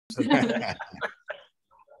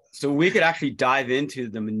So we could actually dive into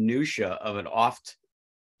the minutia of an oft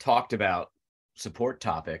talked about support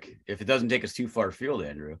topic if it doesn't take us too far afield,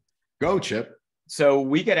 Andrew. Go, Chip. So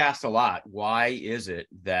we get asked a lot, why is it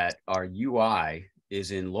that our UI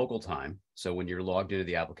is in local time? So when you're logged into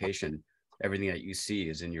the application, everything that you see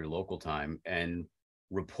is in your local time, and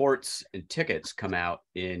reports and tickets come out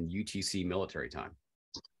in UTC military time.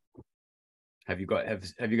 Have you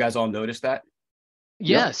guys all noticed that?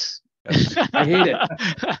 Yes. Yep. I hate it.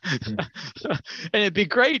 And it'd be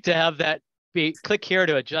great to have that be click here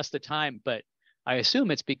to adjust the time, but I assume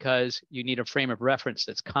it's because you need a frame of reference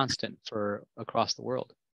that's constant for across the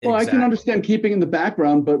world. Well, exactly. I can understand keeping in the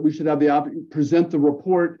background, but we should have the option present the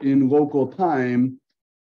report in local time.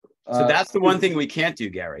 So that's the one thing we can't do,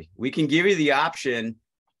 Gary. We can give you the option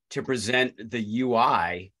to present the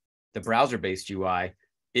UI, the browser-based UI,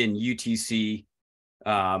 in UTC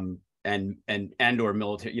and or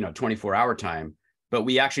military, 24-hour time, but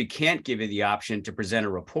we actually can't give you the option to present a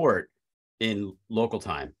report in local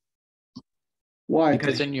time. Why?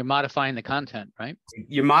 Because then you're modifying the content, right?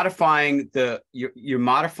 You're modifying the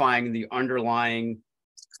underlying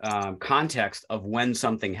context of when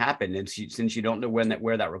something happened, and since you don't know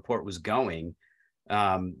where that report was going,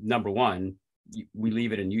 number one, we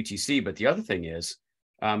leave it in UTC. But the other thing is,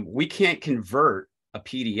 we can't convert a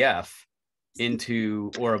PDF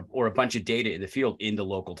into or a bunch of data in the field into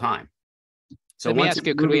local time. So let me ask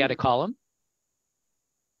you, could we add a column?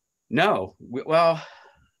 No.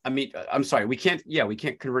 I'm sorry, we can't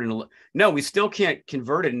convert it. No, we still can't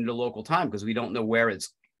convert it into local time because we don't know where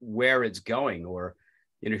it's going, or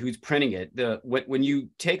who's printing it. When you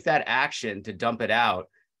take that action to dump it out,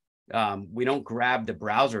 we don't grab the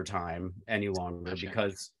browser time any longer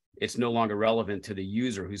because it's no longer relevant to the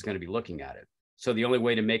user who's going to be looking at it. So the only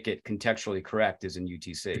way to make it contextually correct is in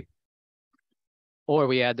UTC. Or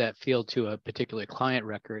we add that field to a particular client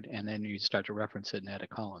record, and then you start to reference it and add a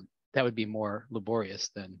column. That would be more laborious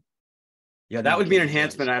than. Yeah, that would be an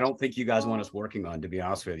enhancement I don't think you guys want us working on, to be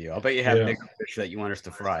honest with you. I'll bet you have bigger fish that you want us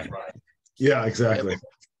to fry. Yeah, exactly.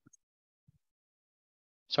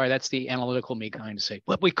 Sorry, that's the analytical me kind to say,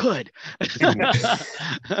 but we could. But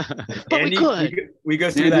Andy, we could. We go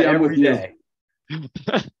through that every day.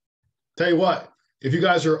 Tell you what, if you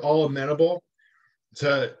guys are all amenable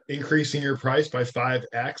to increasing your price by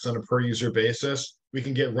 5x on a per user basis, we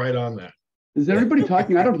can get right on that. Is everybody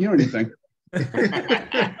talking? I don't hear anything.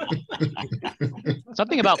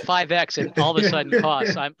 Something about 5x and all of a sudden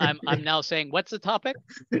costs. I'm now saying, what's the topic?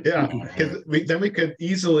 Yeah, because then we could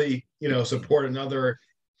easily, support another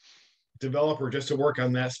developer just to work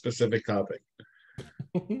on that specific topic.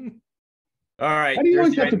 All right. How do you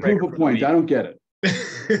always have to prove a point? I don't get it.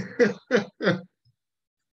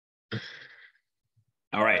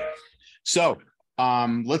 All right. So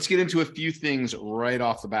let's get into a few things right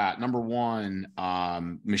off the bat. Number one,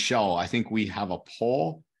 Michelle, I think we have a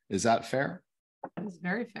poll. Is that fair? That is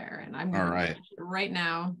very fair. And I'm all right right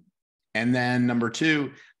now. And then number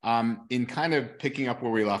two, in kind of picking up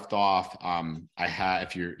where we left off,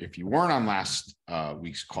 if you weren't on last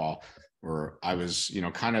week's call, or I was,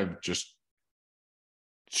 kind of just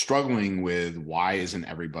struggling with why isn't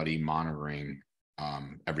everybody monitoring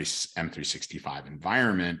every M365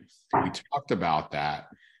 environment. We talked about that.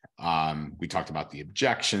 We talked about the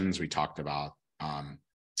objections. We talked about,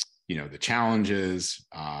 the challenges,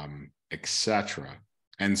 etc.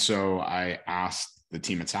 And so I asked the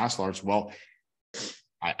team at SaaS Alerts, well,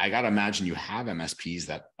 I got to imagine you have MSPs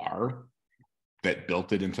that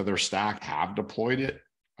built it into their stack, have deployed it,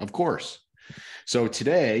 of course. So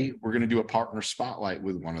today we're going to do a partner spotlight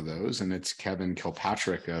with one of those, and it's Kevin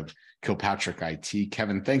Kilpatrick of Kilpatrick IT.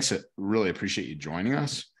 Kevin, thanks. Really appreciate you joining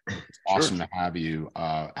us. It's awesome to have you.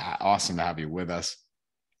 Awesome to have you with us.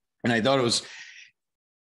 And I thought it was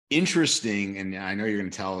interesting, and I know you're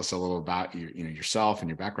going to tell us a little about yourself and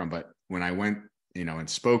your background. But when I went, and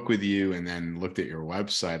spoke with you, and then looked at your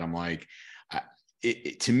website, I'm like,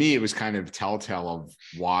 to me, it was kind of telltale of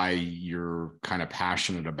why you're kind of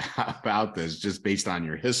passionate about this, just based on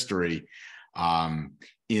your history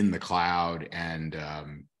in the cloud and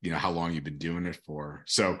how long you've been doing it for.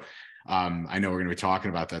 So I know we're going to be talking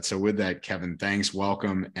about that. So with that, Kevin, thanks,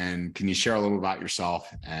 welcome, and can you share a little about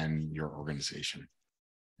yourself and your organization?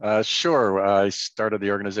 Sure. I started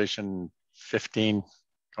the organization 16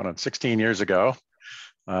 years ago.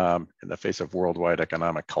 In the face of worldwide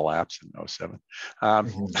economic collapse in 2007.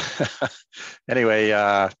 Anyway,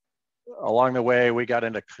 along the way, we got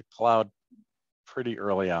into cloud pretty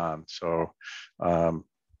early on. So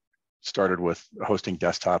started with hosting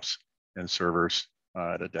desktops and servers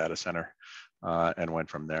at a data center and went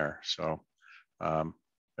from there. So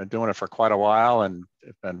been doing it for quite a while and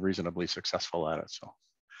have been reasonably successful at it. So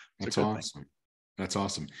that's awesome. That's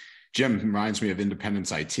awesome. Jim reminds me of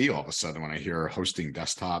Independence IT all of a sudden when I hear hosting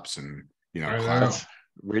desktops and, clouds.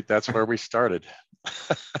 That's where we started.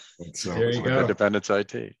 So there you go. Independence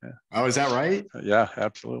IT. Yeah. Oh, is that right? Yeah,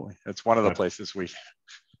 absolutely. It's one of the places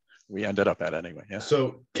we ended up at anyway. Yeah.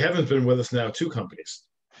 So Kevin's been with us now 2 companies.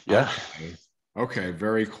 Yeah. Okay.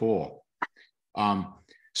 Very cool.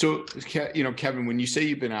 So, Kevin, when you say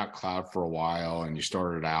you've been out cloud for a while and you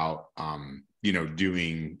started out,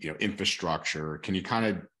 doing, infrastructure, can you kind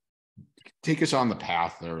of take us on the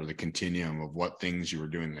path or the continuum of what things you were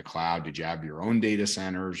doing in the cloud? Did you have your own data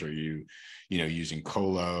centers? Are you, using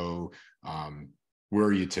colo? Where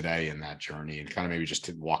are you today in that journey? And kind of maybe just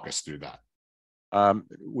to walk us through that.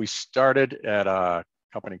 We started at a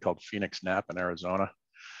company called Phoenix Nap in Arizona,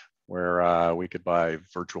 where we could buy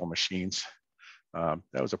virtual machines. That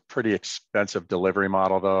was a pretty expensive delivery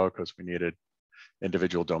model though, because we needed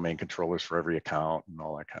individual domain controllers for every account and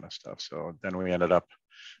all that kind of stuff. So then we ended up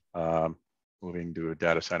moving to a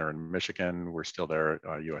data center in Michigan. We're still there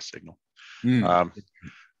at US Signal.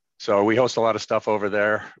 So we host a lot of stuff over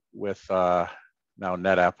there with now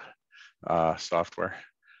NetApp software.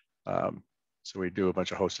 So we do a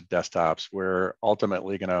bunch of hosted desktops. We're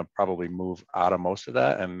ultimately going to probably move out of most of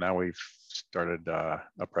that. And now we've started a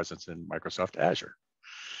presence in Microsoft Azure.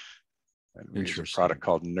 And we use a product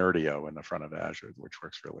called Nerdio in the front of Azure, which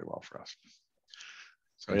works really well for us.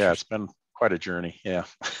 So yeah, it's been quite a journey. Yeah.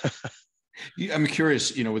 I'm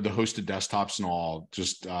curious, with the hosted desktops and all,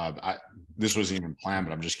 just this wasn't even planned,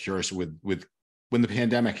 but I'm just curious with when the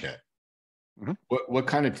pandemic hit, what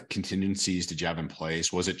kind of contingencies did you have in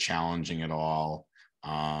place? Was it challenging at all?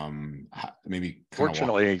 Maybe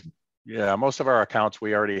fortunately, yeah, most of our accounts,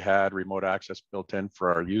 we already had remote access built in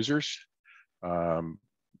for our users.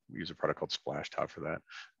 We use a product called Splashtop for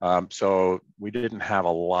that. So we didn't have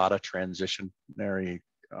a lot of transitionary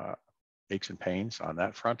aches and pains on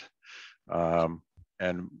that front.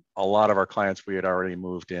 And a lot of our clients, we had already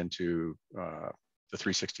moved into the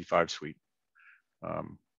 365 suite.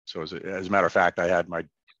 So as a matter of fact, I had my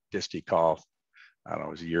distie call, I don't know,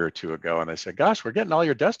 it was a year or 2 ago, and they said, gosh, we're getting all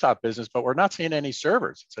your desktop business, but we're not seeing any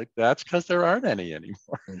servers. It's like, that's because there aren't any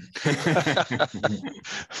anymore.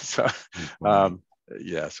 So,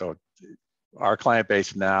 yeah, so our client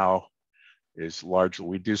base now is largely,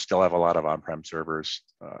 we do still have a lot of on-prem servers.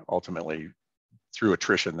 Ultimately, through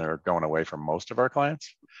attrition, they're going away from most of our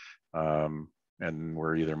clients. And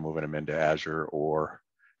we're either moving them into Azure or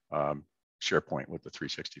SharePoint with the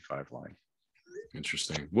 365 line.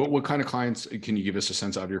 Interesting. What kind of clients can you give us a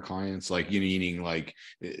sense of your clients? Like, meaning like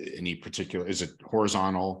any particular, is it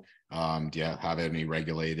horizontal? Do you have any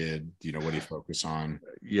regulated, what do you focus on?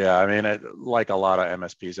 Yeah, I mean, like a lot of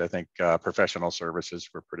MSPs, I think professional services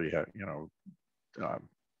were pretty,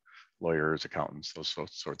 lawyers, accountants, those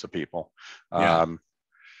sorts of people. Yeah.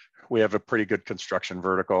 We have a pretty good construction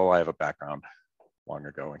vertical. I have a background long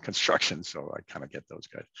ago in construction, so I kind of get those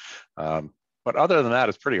guys. But other than that,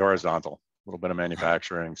 it's pretty horizontal. A little bit of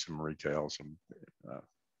manufacturing, some retail, some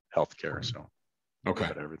healthcare. So okay,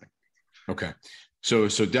 everything. Okay, so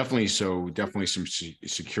definitely some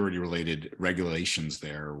security related regulations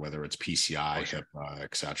there, whether it's PCI, HIPAA,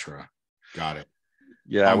 etc. Got it.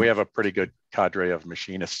 Yeah, we have a pretty good cadre of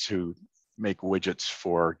machinists who make widgets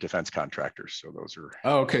for defense contractors. So those are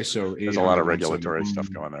okay. So there's a lot of regulatory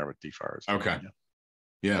stuff going there with DFARS. Okay.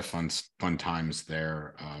 Yeah, fun times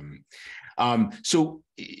there. So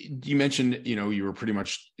you mentioned, you were pretty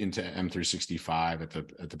much into M365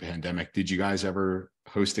 at the pandemic. Did you guys ever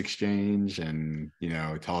host Exchange and,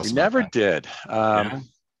 tell us? We never did. Yeah?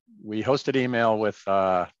 We hosted email with,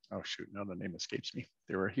 oh shoot, now the name escapes me.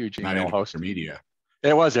 They were a huge email host. Intermedia.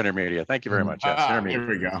 It was Intermedia. Thank you very much. Yes, Intermedia. There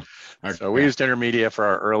we go. Okay. So we used Intermedia for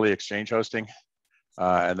our early Exchange hosting.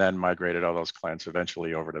 And then migrated all those clients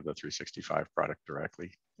eventually over to the 365 product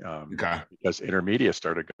directly. Because Intermedia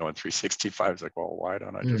started going 365. It's like, well, why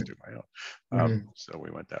don't I just do my own? So we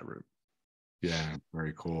went that route. Yeah,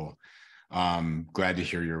 very cool. Glad to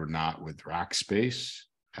hear you're not with Rackspace.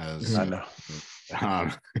 I know.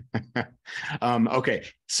 Okay,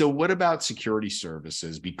 so what about security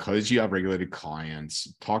services? Because you have regulated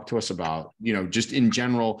clients, talk to us about, just in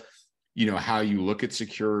general, how you look at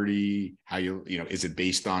security, how is it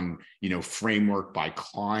based on, framework by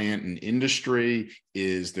client and industry?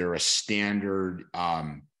 Is there a standard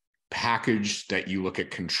package that you look at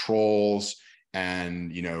controls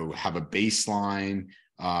and, have a baseline?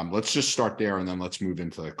 Let's just start there and then let's move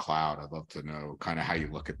into the cloud. I'd love to know kind of how you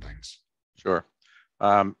look at things. Sure.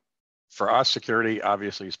 For us, security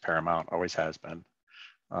obviously is paramount, always has been.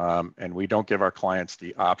 And we don't give our clients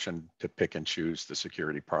the option to pick and choose the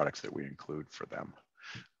security products that we include for them.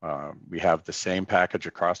 We have the same package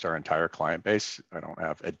across our entire client base. I don't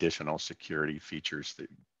have additional security features that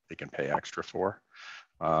they can pay extra for.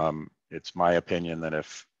 It's my opinion that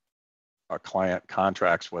if a client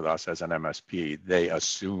contracts with us as an MSP, they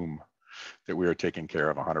assume that we are taking care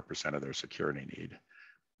of 100% of their security need.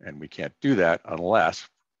 And we can't do that unless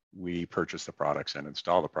we purchase the products and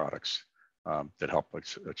install the products that help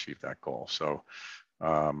us achieve that goal. So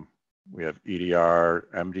we have EDR,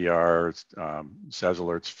 MDR, SaaS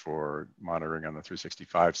Alerts for monitoring on the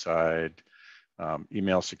 365 side,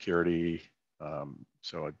 email security.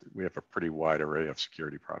 So we have a pretty wide array of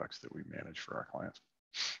security products that we manage for our clients.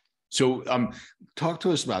 So talk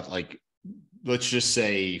to us about, like, let's just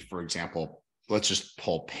say, for example, let's just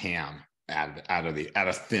pull Pam out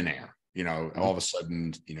of thin air. You know, all of a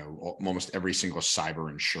sudden, you know, almost every single cyber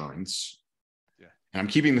insurance. Yeah. And I'm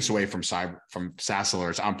keeping this away from SaaS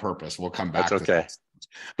Alerts on purpose. We'll come back. That's okay.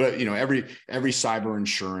 But you know, every cyber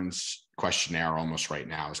insurance questionnaire almost right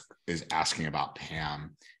now is asking about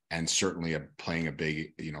Pam, and certainly playing a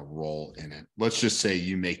big, you know, role in it. Let's just say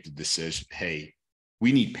you make the decision, hey,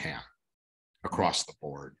 we need Pam across the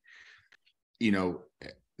board. You know,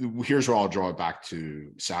 here's where I'll draw it back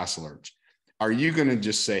to SaaS Alerts. Are you going to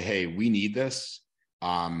just say, hey, we need this?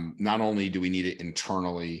 Not only do we need it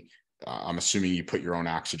internally, I'm assuming you put your own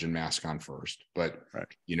oxygen mask on first, but right,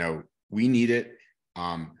 you know, we need it.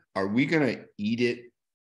 Are we going to eat it,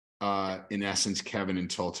 in essence, Kevin,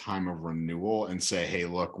 until time of renewal and say, hey,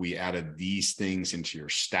 look, we added these things into your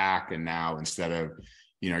stack, and now instead of,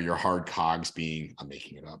 you know, your hard cogs being, I'm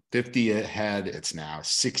making it up, 50 ahead, it's now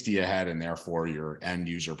 60 ahead, and therefore your end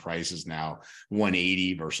user price is now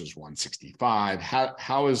 180 versus 165.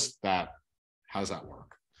 How does that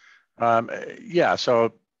work? Yeah,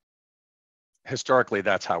 so historically,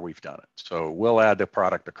 that's how we've done it. So we'll add the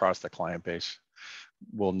product across the client base.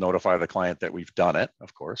 We'll notify the client that we've done it,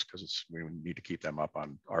 of course, because we need to keep them up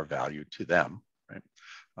on our value to them, right?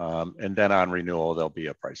 And then on renewal, there'll be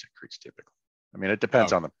a price increase typically. I mean, it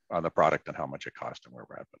depends on the product and how much it costs and where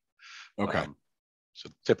we're at. But, okay. So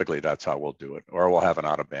typically that's how we'll do it, or we'll have an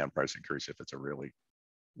out of band price increase if it's a really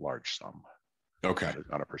large sum. Okay.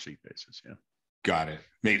 On a per seat basis, yeah. Got it.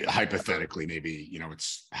 Maybe hypothetically, you know,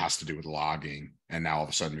 has to do with logging, and now all of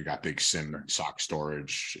a sudden we got big SIM sock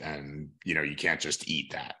storage, and you know, you can't just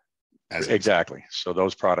eat that. Exactly. So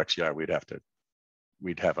those products, yeah, we'd have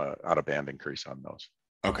a out of band increase on those.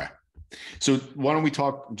 Okay. So why don't we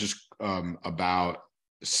talk just about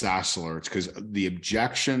SaaS Alerts, because the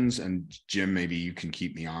objections, and Jim, maybe you can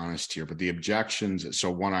keep me honest here, but the objections. So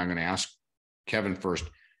one, I'm going to ask Kevin first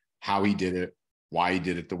how he did it, why he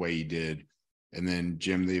did it the way he did. And then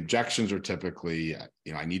Jim, the objections are typically,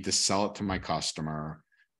 you know, I need to sell it to my customer,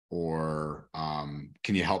 or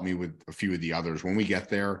can you help me with a few of the others when we get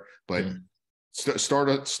there? But start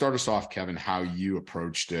us off, Kevin, how you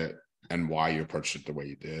approached it and why you approached it the way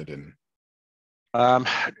you did. And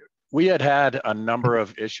we had a number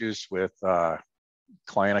of issues with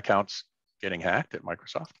client accounts getting hacked at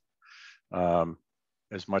Microsoft.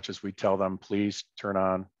 As much as we tell them, please turn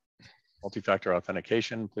on multi-factor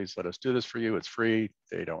authentication, please let us do this for you, it's free,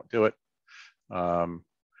 they don't do it.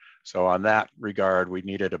 So on that regard, we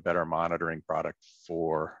needed a better monitoring product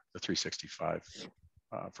for the 365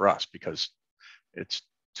 for us, because it's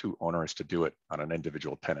too onerous to do it on an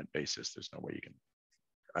individual tenant basis. There's no way you can,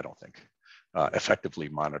 I don't think, effectively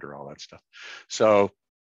monitor all that stuff. So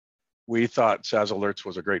we thought SaaS Alerts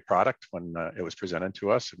was a great product when it was presented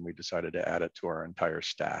to us, and we decided to add it to our entire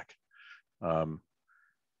stack.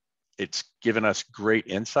 It's given us great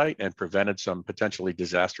insight and prevented some potentially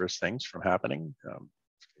disastrous things from happening.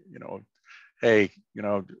 You know, hey, you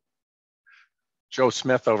know, Joe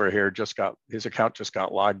Smith over here his account just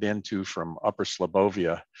got logged into from Upper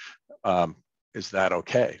Slobovia. Is that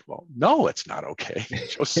okay? Well, no, it's not okay.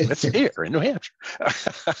 Joe Smith's here in New Hampshire.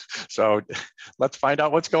 So let's find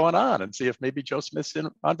out what's going on and see if maybe Joe Smith's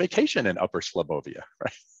on vacation in Upper Slobovia,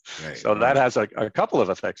 right? So that has a couple of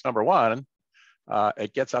effects. Number one,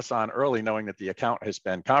 it gets us on early knowing that the account has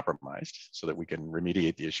been compromised so that we can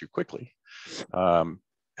remediate the issue quickly.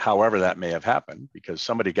 However that may have happened, because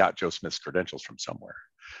somebody got Joe Smith's credentials from somewhere.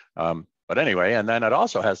 But anyway, and then it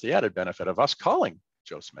also has the added benefit of us calling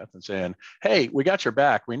Joe Smith and saying, hey, we got your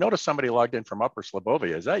back. We noticed somebody logged in from Upper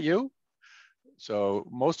Slobovia. Is that you? So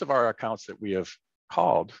most of our accounts that we have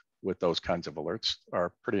called with those kinds of alerts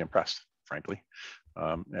are pretty impressed, frankly.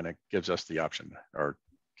 And it gives us the option, or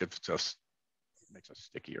makes us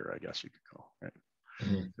stickier, I guess you could call. Right?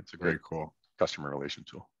 It's a great, cool customer relation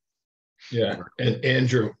tool. Yeah. And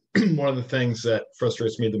Andrew, one of the things that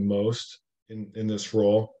frustrates me the most in this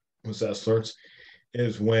role with SaaS Alerts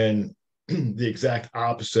is when the exact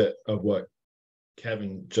opposite of what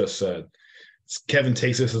Kevin just said. Kevin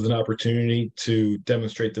takes this as an opportunity to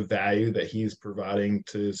demonstrate the value that he's providing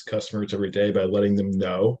to his customers every day by letting them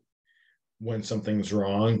know when something's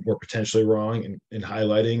wrong or potentially wrong, and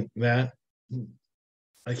highlighting that.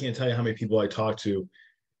 I can't tell you how many people I talk to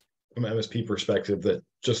from an MSP perspective that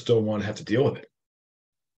just don't want to have to deal with it.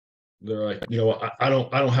 They're like, I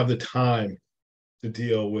don't have the time to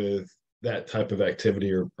deal with that type of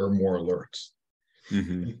activity or more alerts.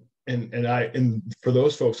 Mm-hmm. And for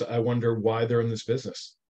those folks, I wonder why they're in this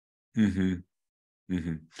business. Mm-hmm.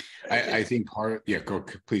 Mm-hmm. I think go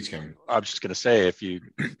please, Kevin. I was just going to say, if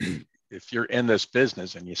you're in this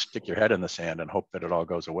business and you stick your head in the sand and hope that it all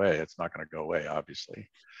goes away, it's not going to go away, obviously.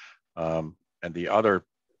 And the other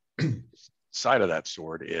side of that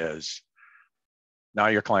sword is now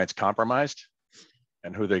your client's compromised,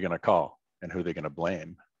 and who they're going to call and who they're going to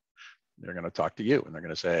blame. They're going to talk to you and they're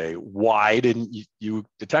going to say, why didn't you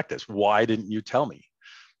detect this? Why didn't you tell me?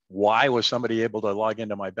 Why was somebody able to log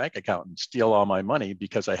into my bank account and steal all my money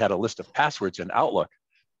because I had a list of passwords in Outlook?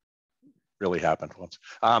 Really happened once.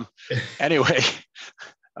 Anyway,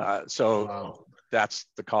 so Wow. that's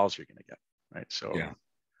the calls you're going to get, right? So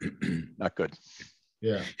not good.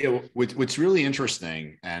 Yeah. What's really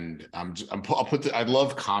interesting, and I'd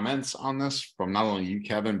love comments on this from not only you,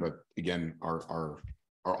 Kevin, but again, our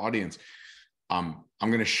audience. I'm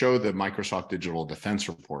going to show the Microsoft Digital Defense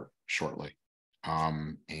Report shortly.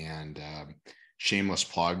 Shameless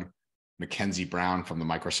plug, Mackenzie Brown from the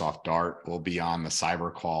Microsoft DART will be on the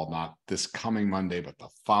cyber call, not this coming Monday, but the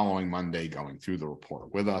following Monday, going through the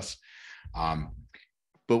report with us.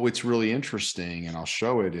 But what's really interesting, and I'll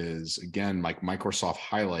show it, is again, like Microsoft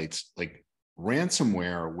highlights, like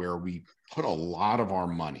ransomware, where we put a lot of our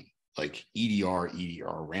money, like EDR,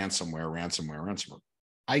 ransomware.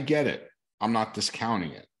 I get it. I'm not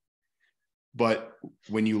discounting it. But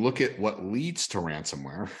when you look at what leads to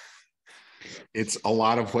ransomware, it's a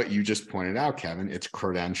lot of what you just pointed out, Kevin. It's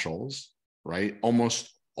credentials, right? Almost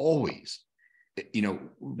always.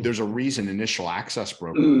 There's a reason initial access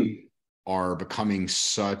brokers are becoming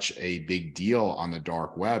such a big deal on the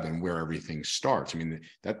dark web and where everything starts. I mean,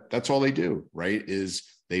 that's all they do, right? Is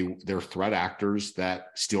they're threat actors that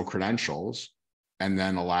steal credentials and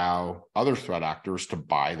then allow other threat actors to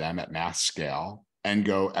buy them at mass scale and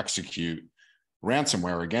go execute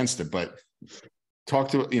ransomware against it. But talk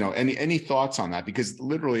to, any thoughts on that? Because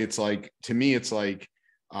literally it's like, to me, it's like,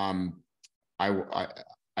 I've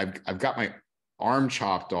got my arm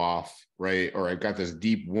chopped off, right? Or I've got this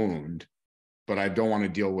deep wound, but I don't want to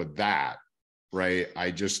deal with that, right?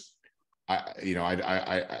 I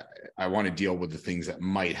want to deal with the things that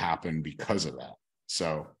might happen because of that.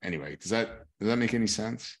 So anyway, does that make any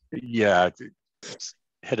sense? Yeah,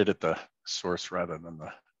 hit it at the source rather than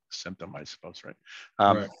the symptom, I suppose, right?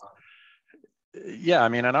 Right. Yeah, I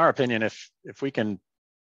mean, in our opinion, if we can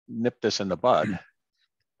nip this in the bud,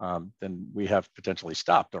 then we have potentially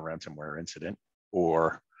stopped a ransomware incident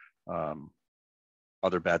or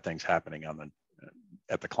other bad things happening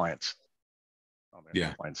at the client's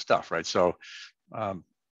client stuff, right? So,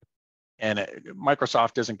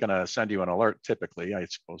 Microsoft isn't going to send you an alert typically. I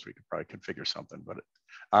suppose we could probably configure something, but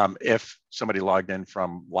if somebody logged in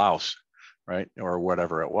from Laos, right, or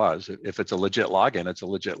whatever it was, if it's a legit login, it's a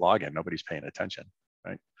legit login. Nobody's paying attention,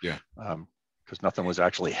 right? Yeah. Because nothing was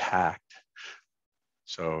actually hacked.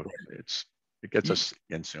 So it gets us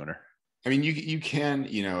in sooner. I mean, you can,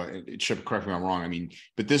 Chip, correct me if I'm wrong. I mean,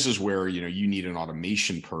 but this is where, you need an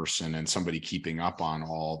automation person and somebody keeping up on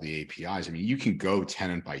all the APIs. I mean, you can go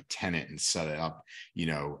tenant by tenant and set it up,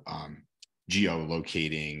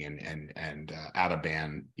 geolocating and out of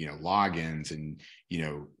band, logins and,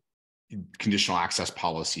 conditional access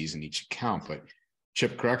policies in each account. But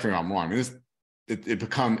Chip, correct me if I'm wrong. I mean,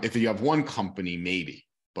 if you have one company, maybe,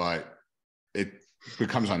 but it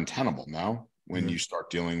becomes untenable, no? When you start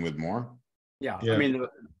dealing with more? Yeah. I mean,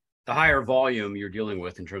 the higher volume you're dealing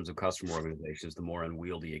with in terms of customer organizations, the more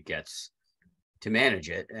unwieldy it gets to manage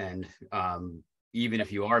it. And even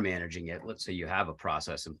if you are managing it, let's say you have a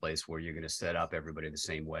process in place where you're going to set up everybody the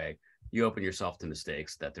same way, you open yourself to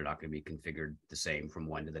mistakes that they're not going to be configured the same from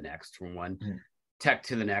one to the next, from one tech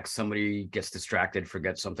to the next. Somebody gets distracted,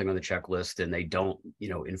 forgets something on the checklist, and they don't,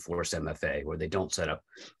 enforce MFA, or they don't set up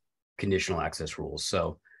conditional access rules.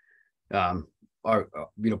 So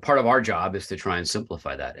part of our job is to try and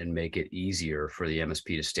simplify that and make it easier for the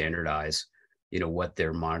MSP to standardize, what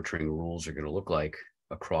their monitoring rules are going to look like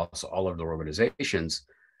across all of their organizations,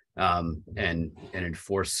 and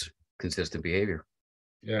enforce consistent behavior.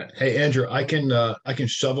 Yeah. Hey, Andrew, I can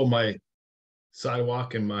shovel my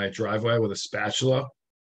sidewalk in my driveway with a spatula,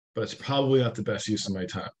 but it's probably not the best use of my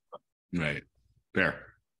time. Right. Fair.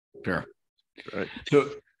 Right. So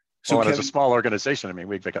Well, and Kevin, as a small organization, I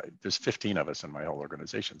mean, there's 15 of us in my whole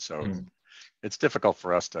organization, so it's difficult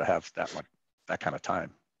for us to have that kind of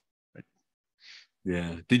time. Right?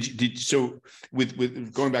 yeah. So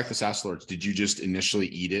with going back to SaaS Alerts, did you just initially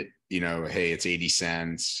eat it? Hey, it's 80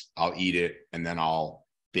 cents. I'll eat it, and then I'll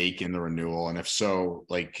bake in the renewal. And if so,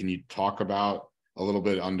 like, can you talk about a little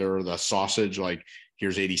bit under the sausage? Like,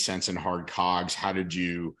 here's 80 cents in hard cogs. How did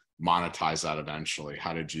you monetize that eventually?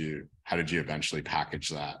 How did you eventually package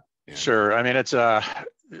that? Yeah. Sure. I mean, it's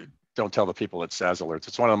don't tell the people it's SaaS Alerts.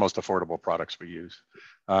 It's one of the most affordable products we use,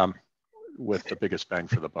 with the biggest bang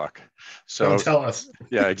for the buck. So Don't tell us.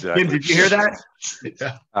 Yeah, exactly. Jim, did you hear that?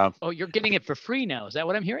 Yeah. Oh, you're getting it for free now. Is that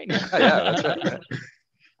what I'm hearing? Yeah, that's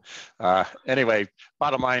it. Anyway,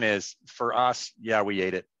 bottom line is for us, yeah, we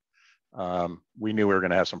ate it. We knew we were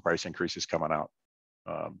going to have some price increases coming out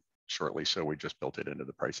shortly, so we just built it into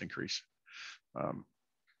the price increase.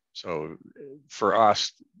 So for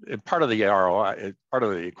us, part of the ROI, part of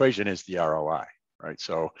the equation is the ROI, right?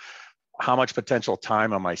 So how much potential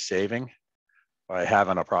time am I saving by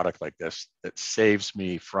having a product like this that saves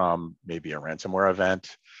me from maybe a ransomware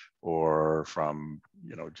event or from,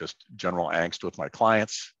 just general angst with my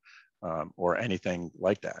clients, or anything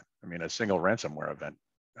like that. I mean, a single ransomware event,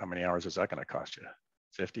 how many hours is that going to cost you?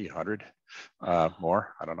 50, 100,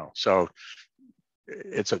 more? I don't know. So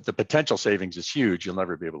the potential savings is huge. You'll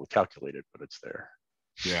never be able to calculate it, but it's there.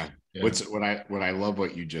 Yeah. What I love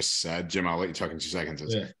what you just said, Jim, I'll let you talk in 2 seconds.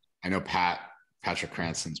 I know Patrick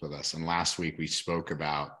Cranston's with us, and last week we spoke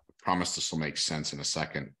about, promise this will make sense in a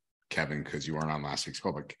second, Kevin, because you weren't on last week's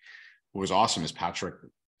call. But what was awesome is Patrick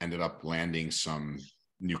ended up landing some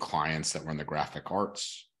new clients that were in the graphic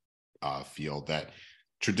arts field that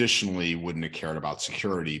traditionally wouldn't have cared about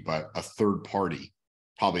security, but a third party,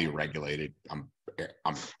 probably regulated, I'm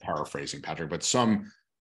paraphrasing Patrick, but some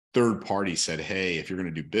third party said, hey, if you're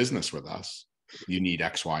going to do business with us, you need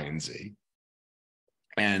X, Y, and Z.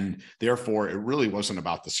 And therefore, it really wasn't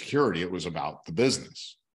about the security. It was about the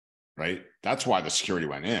business, right? That's why the security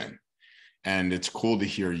went in. And it's cool to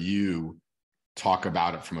hear you talk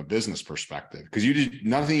about it from a business perspective, because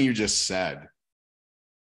nothing you just said,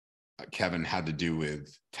 Kevin, had to do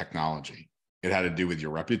with technology. It had to do with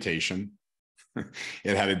your reputation.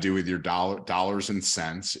 It had to do with your dollars and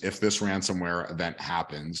cents. If this ransomware event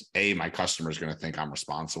happens, A, my customer is going to think I'm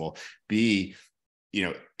responsible. B,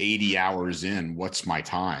 80 hours in, what's my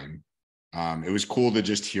time? It was cool to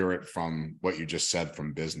just hear it from what you just said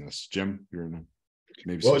from business. Jim, you're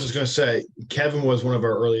maybe. Well, I was just going to say, Kevin was one of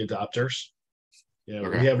our early adopters. We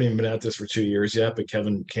haven't even been at this for 2 years yet, but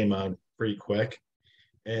Kevin came on pretty quick.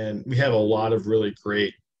 And we have a lot of really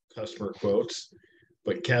great customer quotes,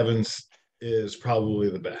 but Kevin's is probably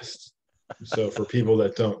the best. So for people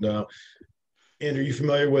that don't know, Andrew, are you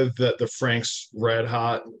familiar with the Frank's Red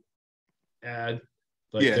Hot ad?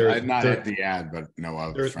 Not at the ad, but no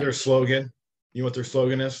other. Their slogan. You know what their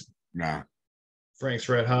slogan is? No. Frank's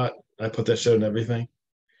Red Hot. I put that shit in everything.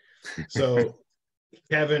 So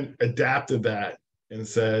Kevin adapted that and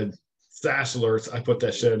said, SaaS Alerts, I put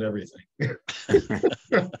that shit in everything.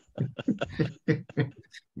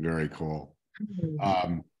 Very cool.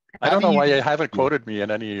 I don't know why you haven't quoted me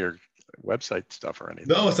in any of your website stuff or anything.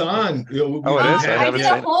 No, it's on. It is? I did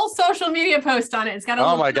a whole social media post on it. It's got a Oh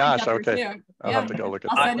little my gosh, okay. too. I'll have to go look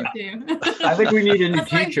at I'll that. send it to you. I think we need a new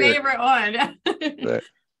That's my t-shirt. favorite one. Right.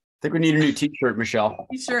 I think we need a new t-shirt, Michelle.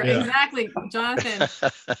 Sure, Yeah. exactly. Jonathan,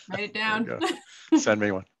 write it down. Send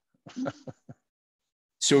me one.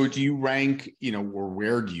 So do you rank, or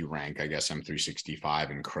where do you rank, I guess,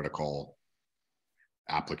 M365 in critical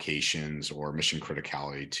applications or mission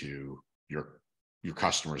criticality to your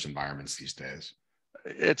customers' environments these days?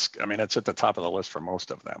 It's at the top of the list for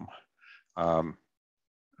most of them.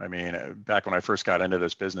 Back when I first got into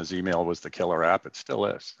this business, email was the killer app. It still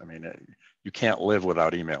is. You can't live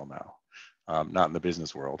without email now, not in the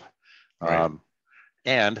business world. Right.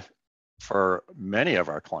 And for many of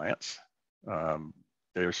our clients,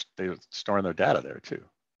 they're storing their data there too,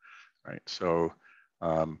 right? So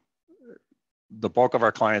the bulk of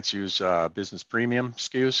our clients use business premium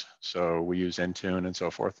SKUs. So we use Intune and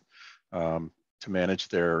so forth to manage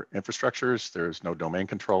their infrastructures. There's no domain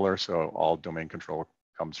controller, so all domain control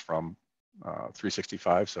comes from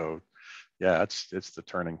 365. So yeah, it's the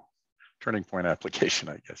turning point application,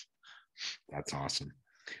 I guess. That's awesome.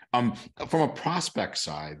 From a prospect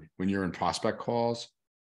side, when you're in prospect calls,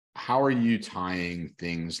 how are you tying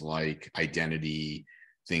things like identity,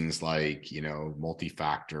 things like, you know,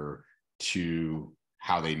 multi-factor to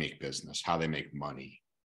how they make business, how they make money?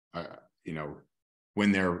 You know,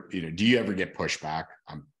 when they're, you know, do you ever get pushback?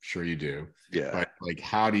 I'm sure you do. Yeah. But like,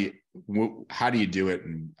 how do you do it,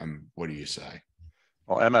 and what do you say?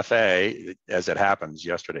 Well, MFA, as it happens,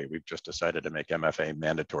 yesterday we've just decided to make MFA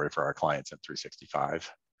mandatory for our clients in 365.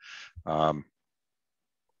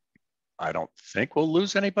 I don't think we'll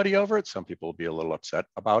lose anybody over it. Some people will be a little upset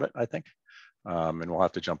about it, I think. And we'll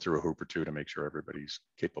have to jump through a hoop or two to make sure everybody's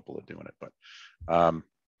capable of doing it. But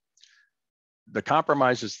the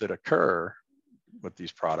compromises that occur with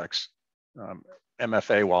these products,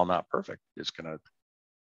 MFA, while not perfect, is going to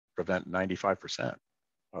prevent 95%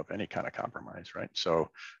 of any kind of compromise, right?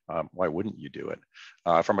 So why wouldn't you do it?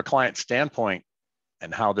 From a client standpoint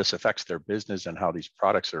and how this affects their business and how these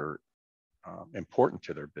products are important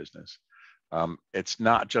to their business, it's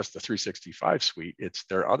not just the 365 suite, it's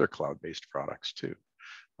their other cloud-based products too.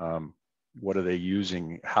 What are they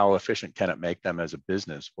using? How efficient can it make them as a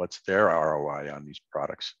business? What's their ROI on these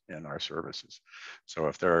products and our services? So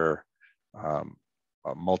if they're a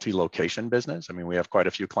multi-location business, I mean, we have quite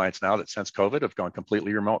a few clients now that since COVID have gone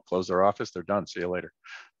completely remote, closed their office, they're done, see you later.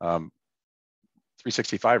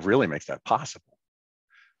 365 really makes that possible,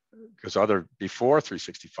 because before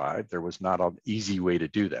 365, there was not an easy way to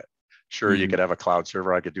do that. Sure, you could have a cloud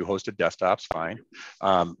server, I could do hosted desktops, fine.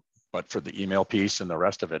 But for the email piece and the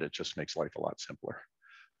rest of it, it just makes life a lot simpler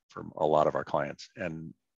for a lot of our clients.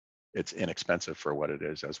 And it's inexpensive for what it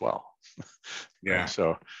is as well. Yeah.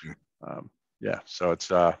 So, yeah, so it's,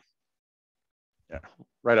 yeah,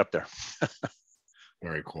 right up there.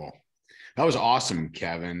 Very cool. That was awesome,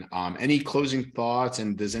 Kevin. Any closing thoughts?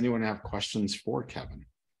 And does anyone have questions for Kevin?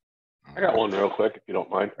 I got one real quick, if you don't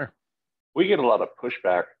mind. Sure. We get a lot of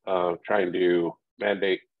pushback trying to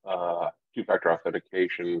mandate two-factor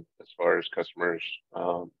authentication as far as customers,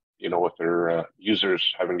 you know, with their users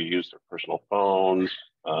having to use their personal phones.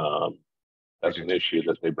 That's an issue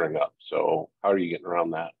that they bring up. So how are you getting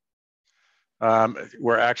around that?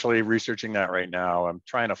 We're actually researching that right now. I'm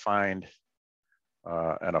trying to find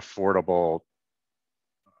an affordable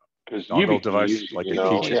dongle device, like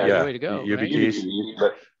YubiKeys. Yeah, way to go. YubiKeys.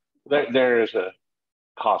 Right? But there is a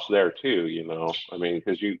cost there too, you know. I mean,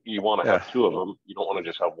 because you want to have two of them. You don't want to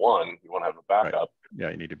just have one. You want to have a backup. Right.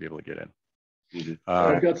 Yeah, you need to be able to get in.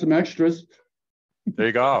 I've got some extras. There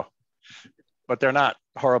you go. But they're not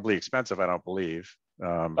horribly expensive, I don't believe.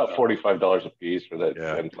 About $45 a piece for that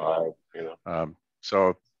Gen 5, you know.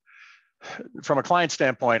 So from a client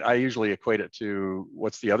standpoint, I usually equate it to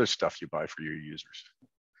what's the other stuff you buy for your users,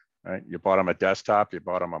 right? You bought them a desktop, you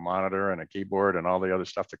bought them a monitor and a keyboard and all the other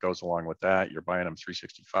stuff that goes along with that. You're buying them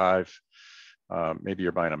 365. Maybe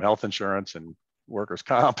you're buying them health insurance and workers'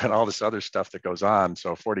 comp and all this other stuff that goes on.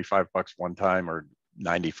 So $45 one time, or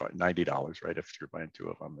 $90, right? If you're buying two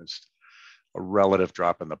of them, is a relative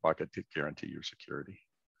drop in the bucket to guarantee your security.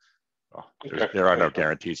 Well, there are no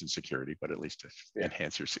guarantees in security, but at least to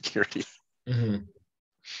enhance your security.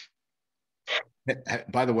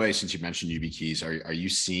 By the way, since you mentioned YubiKeys, are you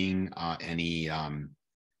seeing any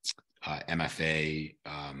MFA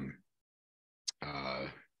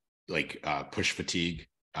like push fatigue?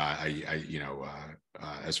 You know,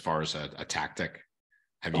 as far as a tactic,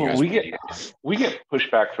 have you guys? We get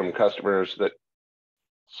pushback from customers that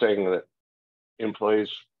saying that employees,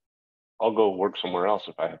 I'll go work somewhere else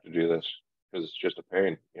if I have to do this because it's just a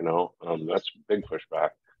pain, you know. That's big pushback.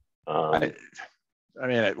 I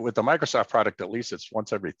mean, with the Microsoft product, at least it's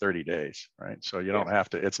once every 30 days, right? So you don't have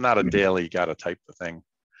to, it's not a daily, got to type the thing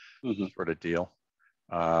sort of deal.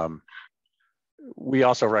 We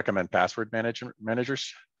also recommend password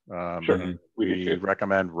managers. We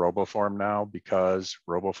recommend RoboForm now, because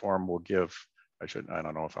RoboForm will give, I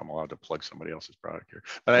don't know if I'm allowed to plug somebody else's product here,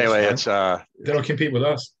 but anyway, it's they don't compete with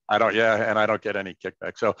us. and I don't get any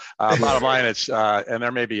kickback. So bottom line, it's and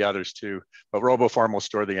there may be others too, but RoboForm will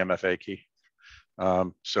store the MFA key.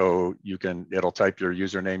 So it'll type your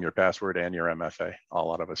username, your password, and your MFA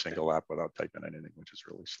all out of a single app without typing anything, which is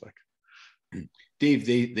really slick. Dave,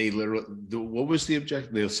 they literally, what was the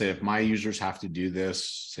objective? They'll say, if my users have to do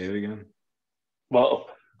this, say it again. Well,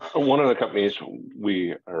 one of the companies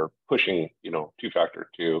we are pushing, you know, two-factor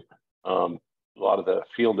to, a lot of the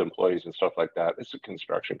field employees and stuff like that. It's a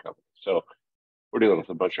construction company, so we're dealing with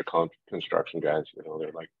a bunch of construction guys. You know,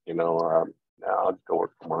 they're like, you know, I'll just go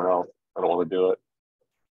work somewhere else. I don't want to do it.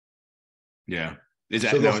 Yeah, is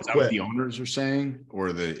that what the owners are saying,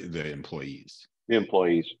 or the employees? The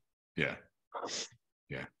employees. Yeah.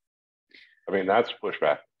 I mean, that's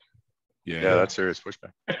pushback. Yeah, that's serious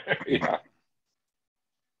pushback. Yeah.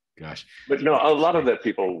 Gosh. But no, a lot of the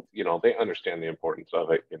people, they understand the importance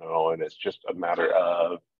of it, and it's just a matter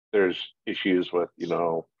of there's issues with,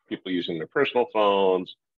 people using their personal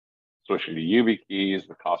phones, switching to YubiKeys,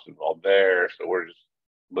 the cost involved there. So we're just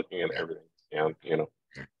looking at everything.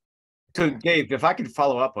 So Dave, if I could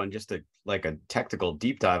follow up on just a technical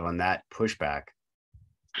deep dive on that pushback.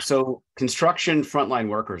 So construction frontline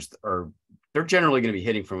workers they're generally going to be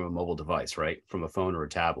hitting from a mobile device, right? From a phone or a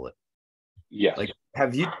tablet. Yes. Like,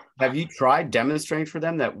 have you tried demonstrating for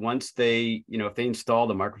them that once they, if they install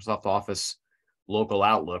the Microsoft Office local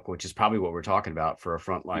Outlook, which is probably what we're talking about for a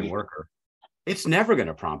frontline worker, it's never going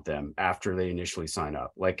to prompt them after they initially sign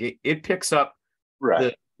up. Like it picks up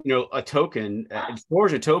right. a token, it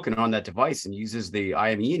stores a token on that device and uses the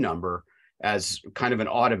IME number as kind of an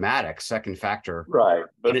automatic second factor. Right.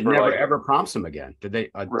 But it never ever prompts them again. Are they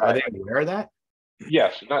aware of that?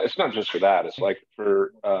 Yes, it's not just for that. It's like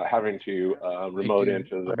for having to remote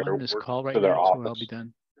into their this call right to their now, office. so I'll be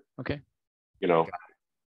done. Okay. It's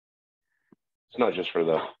not just for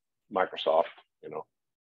the Microsoft.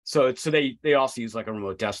 So they also use like a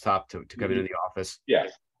remote desktop to come into the office. Yeah.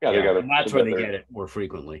 They got it. That's where they get it more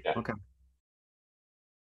frequently. Yeah. Okay.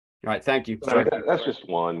 All right. Thank you. That's just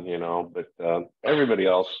one, but everybody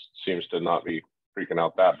else seems to not be freaking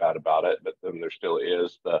out that bad about it. But then there still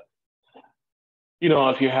is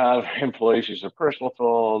if you have employees use their personal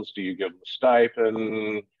phones, do you give them a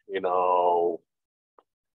stipend?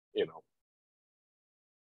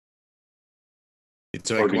 It's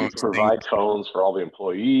or like do you provide phones for all the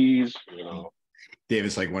employees? Dave,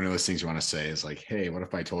 it's like one of those things you want to say is like, hey, what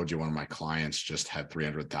if I told you one of my clients just had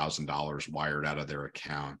 $300,000 wired out of their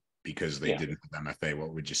account because they didn't have MFA?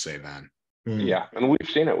 What would you say then? Yeah, and we've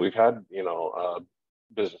seen it. We've had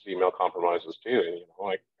business email compromises too. And,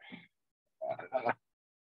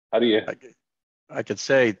 how do you? I could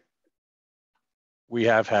say we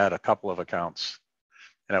have had a couple of accounts,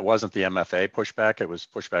 and it wasn't the MFA pushback. It was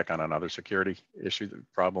pushback on another security issue,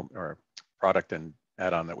 problem or product and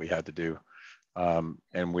add-on that we had to do.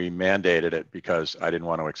 And we mandated it because I didn't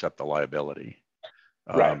want to accept the liability.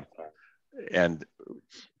 Right. And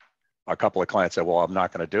a couple of clients said, well, I'm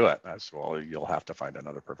not going to do it. I said, well, you'll have to find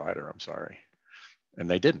another provider. I'm sorry. And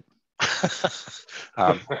they didn't.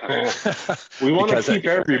 We want to keep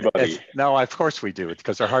everybody. No, of course we do. It's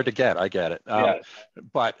because they're hard to get. I get it.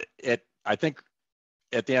 But I think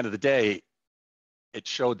at the end of the day, it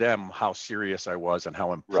showed them how serious I was and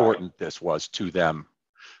how important this was to them,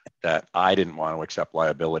 that I didn't want to accept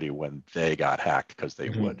liability when they got hacked, because they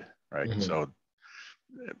would, right? So,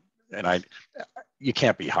 and you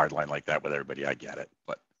can't be hardline like that with everybody. I get it,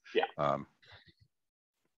 but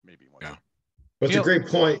maybe one. Yeah. But it's a great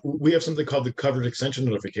point. We have something called the covered extension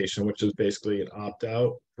notification, which is basically an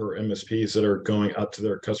opt-out for MSPs that are going out to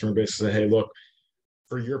their customer base and say, hey, look,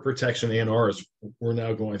 for your protection and ours, we're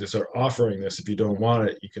now going to start offering this. If you don't want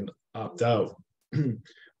it, you can opt out. The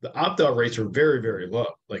opt-out rates are very, very low,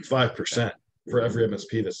 like 5% for every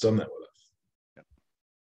MSP that's done that with us.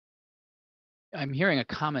 I'm hearing a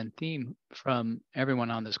common theme from everyone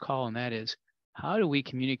on this call, and that is, how do we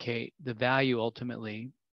communicate the value ultimately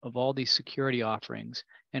of all these security offerings,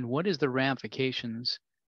 and what is the ramifications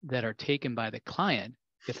that are taken by the client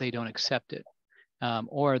if they don't accept it,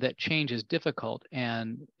 or that change is difficult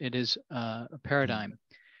and it is a paradigm.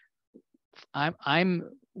 I'm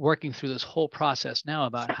working through this whole process now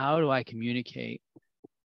about how do I communicate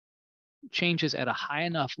changes at a high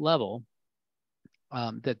enough level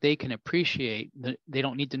that they can appreciate that they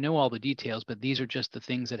don't need to know all the details, but these are just the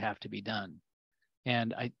things that have to be done.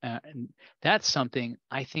 And and that's something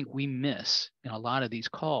I think we miss in a lot of these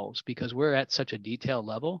calls, because we're at such a detailed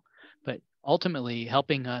level, but ultimately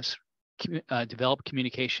helping us develop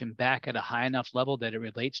communication back at a high enough level that it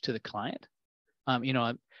relates to the client.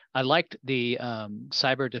 I liked the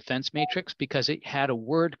cyber defense matrix because it had a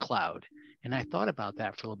word cloud. And I thought about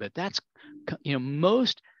that for a little bit. That's,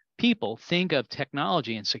 most people think of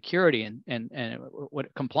technology and security and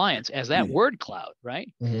what compliance as that word cloud,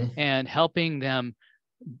 right? And helping them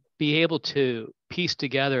be able to piece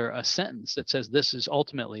together a sentence that says, this is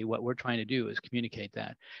ultimately what we're trying to do, is communicate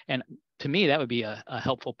that. And to me, that would be a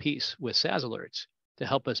helpful piece with SaaS Alerts to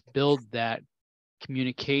help us build that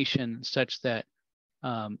communication such that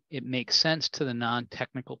it makes sense to the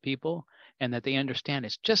non-technical people, and that they understand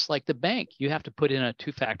it's just like the bank. You have to put in a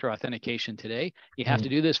two-factor authentication today. You have to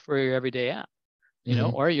do this for your everyday app,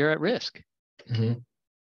 or you're at risk. Jim,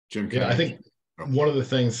 I think one of the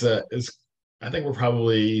things that is, I think we're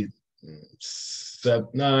probably 9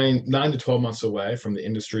 to 12 months away from the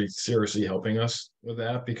industry seriously helping us with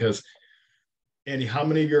that, because Andy, how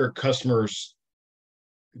many of your customers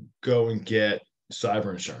go and get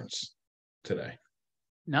cyber insurance today?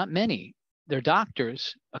 Not many. They're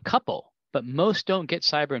doctors, a couple, but most don't get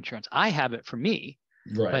cyber insurance. I have it for me,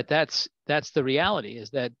 Right. but that's the reality, is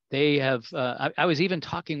that they have, I was even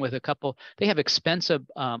talking with a couple, they have expensive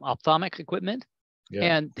ophthalmic equipment,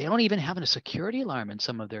 and they don't even have a security alarm in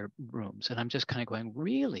some of their rooms. And I'm just kind of going,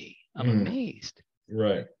 really? I'm amazed.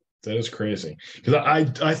 Right. That is crazy. Because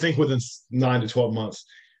I think within 9 to 12 months,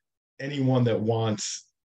 anyone that wants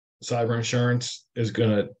cyber insurance is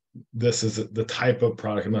this is the type of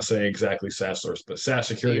product. I'm not saying exactly SaaS Alerts, but SaaS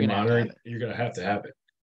security monitoring, you're going to have it.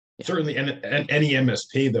 Yeah. Certainly, and any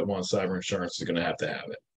MSP that wants cyber insurance is going to have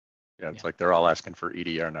it. Yeah, it's like they're all asking for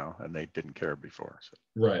EDR now, and they didn't care before. So.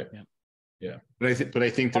 Right. Yeah. But I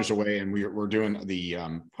think there's a way, and we're doing the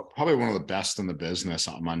probably one of the best in the business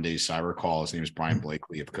on Monday's cyber call. His name is Brian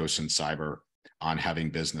Blakely of Cosin Cyber, on having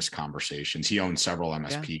business conversations. He owns several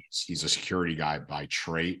MSPs. Yeah. He's a security guy by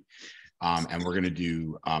trade. And we're going to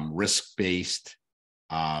do risk-based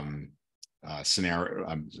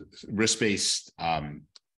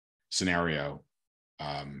scenario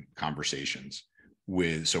conversations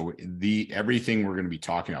with, everything we're going to be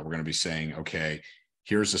talking about, we're going to be saying, okay,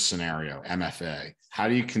 here's a scenario, MFA. How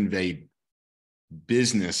do you convey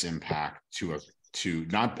business impact to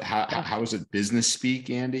not how is it business speak,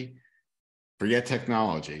 Andy? Forget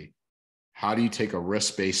technology. How do you take a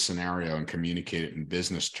risk-based scenario and communicate it in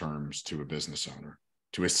business terms to a business owner,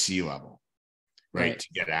 to a C-level, right? To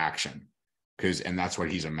get action, and that's what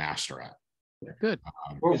he's a master at. Good.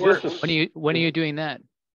 When are you doing that?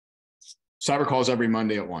 Cyber calls every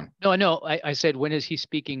Monday at 1. No. I said, when is he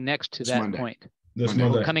speaking next to that Monday. point? This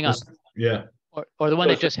Monday. Coming up. Yeah. Or the one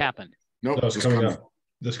that just happened. Nope. No, it's coming up.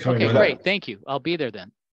 This coming. Okay, great. Thank you. I'll be there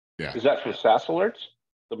then. Yeah. Is that for SaaS Alerts?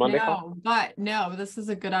 The Monday call? No, this is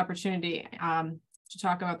a good opportunity to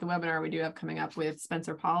talk about the webinar we do have coming up with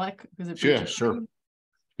Spencer Pollock, who's a sure.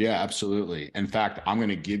 Yeah, absolutely. In fact, I'm going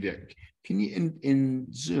to give you. Can you in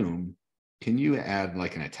Zoom? Can you add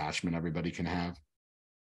like an attachment everybody can have?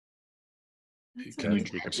 Can you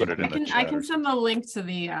put it in the chat? I can send the link to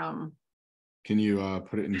the. Can you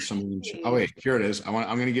put it in some? Oh wait, here it is. I'm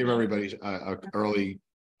going to give everybody a early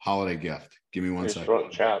holiday gift. Give me one second. Throw it in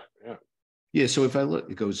the chat. Yeah. Yeah, so if I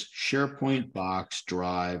look, it goes SharePoint, Box,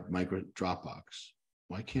 Drive, Dropbox.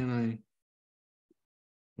 Why can't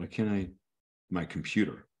I, my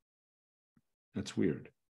computer? That's weird.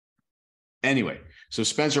 Anyway, so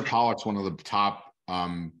Spencer Pollock's one of the top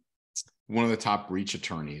breach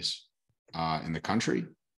attorneys in the country.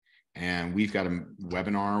 And we've got a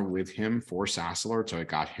webinar with him for SaaS Alerts. So I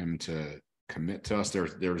got him to commit to us.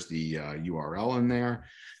 There's the URL in there.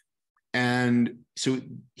 And so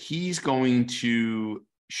he's going to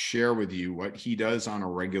share with you what he does on a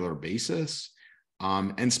regular basis.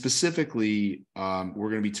 And specifically, we're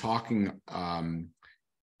going to be talking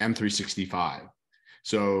M365.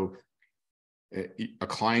 So a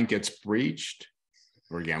client gets breached,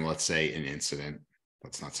 or again, let's say an incident.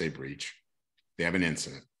 Let's not say breach. They have an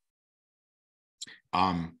incident.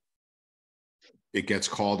 It gets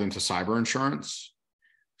called into cyber insurance.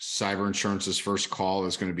 Cyber insurance's first call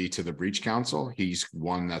is going to be to the breach counsel. He's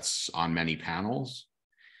one that's on many panels.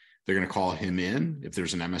 They're going to call him in if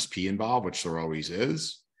there's an MSP involved, which there always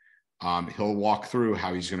is. He'll walk through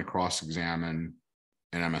how he's going to cross-examine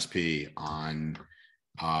an MSP on,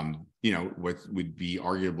 what would be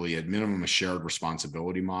arguably at minimum a shared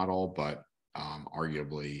responsibility model, but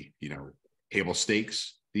arguably, table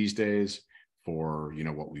stakes these days for,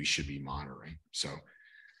 what we should be monitoring. So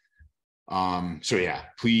yeah,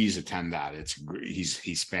 please attend that.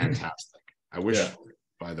 He's fantastic. I wish,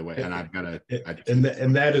 by the way, and I've got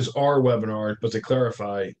and that is our webinar. But to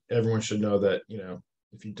clarify, everyone should know that,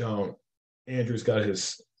 if you don't, Andrew's got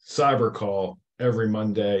his cyber call every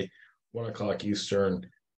Monday, 1:00 Eastern.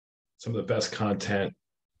 Some of the best content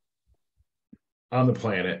on the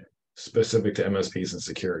planet specific to MSPs and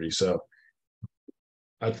security. So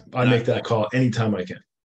I make that call anytime I can.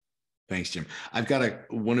 Thanks, Jim. I've got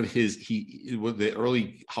one of the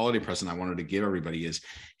early holiday present I wanted to give everybody is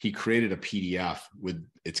he created a PDF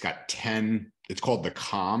it's got 10, it's called the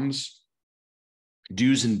comms,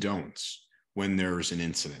 do's and don'ts when there's an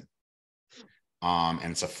incident.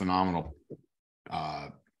 And it's a phenomenal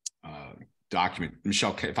document.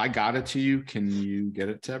 Michelle, if I got it to you, can you get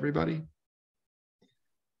it to everybody?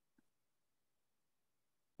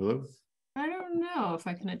 Hello? I don't know if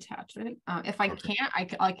I can attach it. If I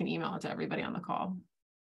can't, I can email it to everybody on the call.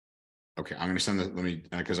 Okay, I'm going to send it. Let me,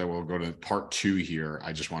 because I will go to part 2 here.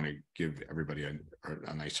 I just want to give everybody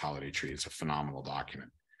a nice holiday treat. It's a phenomenal document.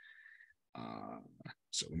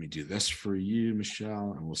 So let me do this for you,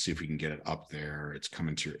 Michelle, and we'll see if we can get it up there. It's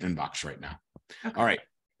coming to your inbox right now. Okay. All right.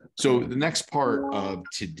 So the next part of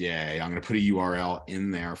today, I'm going to put a URL in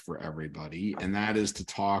there for everybody, and that is to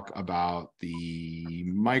talk about the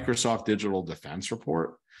Microsoft Digital Defense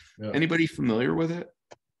Report. Yeah. Anybody familiar with it?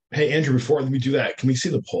 Hey, Andrew, before we do that, can we see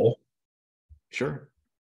the poll? Sure.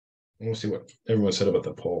 I want to see what everyone said about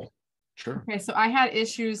the poll. Sure. Okay, so I had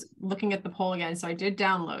issues looking at the poll again, so I did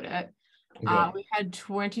download it. Okay. We had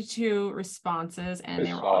 22 responses, and I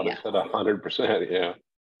they were saw all it. yes. It said 100%. Yeah.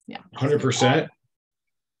 Yeah. 100%.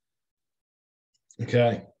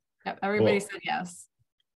 Okay. Yep, everybody Well, said yes.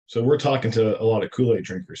 so we're talking to a lot of Kool-Aid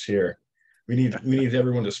drinkers here. We need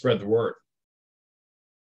everyone to spread the word.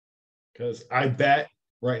 Because I bet,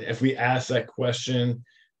 right, if we ask that question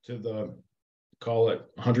to the, call it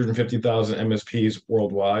 150,000 MSPs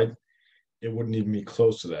worldwide, it wouldn't even be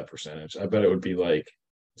close to that percentage. I bet it would be like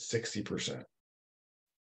 60%.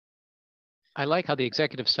 I like how the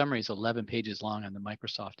executive summary is 11 pages long on the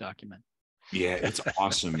Microsoft document. Yeah, it's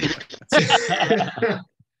awesome.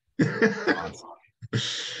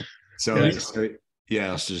 So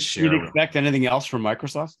yeah, let's just share. You'd expect anything else from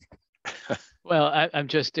Microsoft? Well, I'm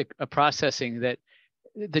just processing that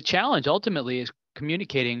the challenge ultimately is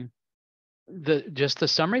communicating just the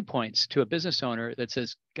summary points to a business owner that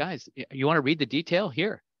says, guys, you want to read the detail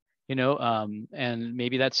here, and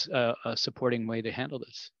maybe that's a supporting way to handle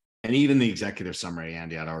this. And even the executive summary,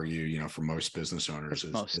 Andy, I'd argue, for most business owners,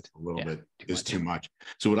 it's a little bit too much.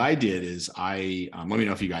 So what I did is let me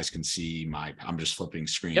know if you guys can see I'm just flipping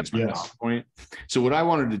screens. Yep. My PowerPoint. So what I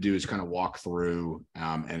wanted to do is kind of walk through,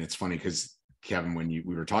 and it's funny because Kevin, when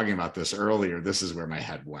we were talking about this earlier, this is where my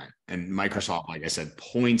head went. And Microsoft, like I said,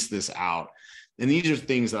 points this out. And these are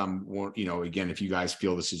things that again, if you guys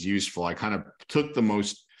feel this is useful, I kind of took the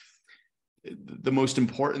most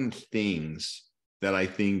important things that I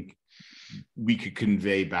think we could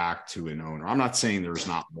convey back to an owner. I'm not saying there's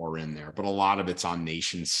not more in there, but a lot of it's on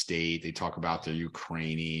nation state. They talk about the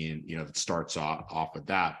Ukrainian, it starts off with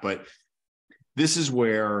that. But this is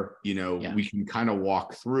where, we can kind of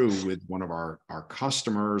walk through with one of our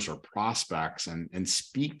customers or prospects and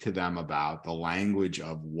speak to them about the language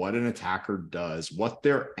of what an attacker does, what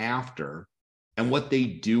they're after, and what they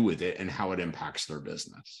do with it and how it impacts their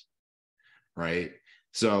business. Right.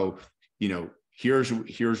 So, here's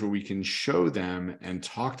where we can show them and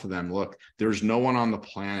talk to them. Look, there's no one on the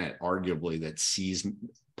planet, arguably, that sees,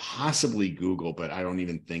 possibly Google, but I don't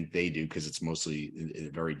even think they do, because it's mostly a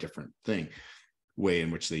very different way in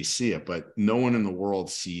which they see it. But no one in the world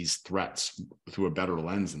sees threats through a better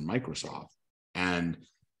lens than Microsoft. And,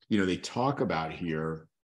 they talk about here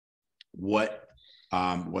what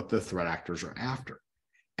the threat actors are after.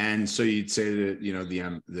 And so you'd say that,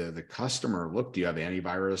 the customer, look, do you have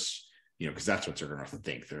antivirus? Because that's what they're going to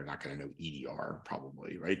think. They're not going to know EDR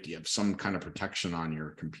probably, right? Do you have some kind of protection on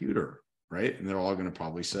your computer, right? And they're all going to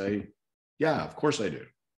probably say, yeah, of course I do.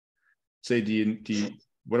 Say, do you,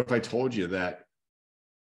 what if I told you that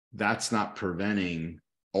that's not preventing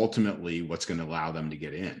ultimately what's going to allow them to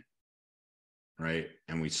get in, right?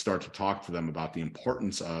 And we start to talk to them about the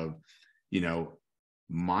importance of,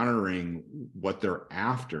 monitoring what they're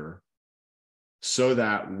after, so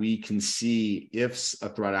that we can see if a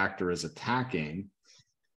threat actor is attacking,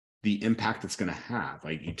 the impact it's going to have.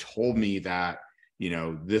 Like, you told me that,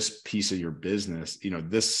 this piece of your business,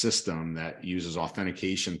 this system that uses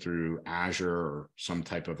authentication through Azure or some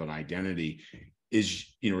type of an identity is,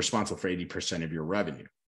 responsible for 80% of your revenue.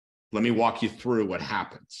 Let me walk you through what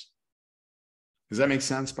happens. Does that make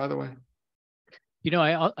sense, by the way?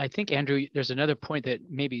 I think, Andrew, there's another point that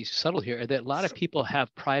may be subtle here, that a lot of people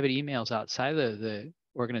have private emails outside of the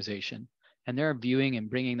organization, and they're viewing and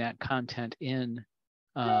bringing that content in.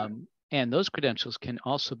 And those credentials can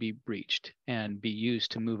also be breached and be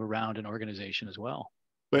used to move around an organization as well.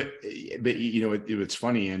 But it's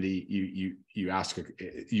funny, Andy,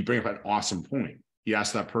 you bring up an awesome point. You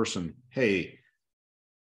ask that person, hey,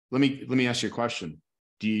 let me ask you a question.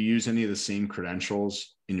 Do you use any of the same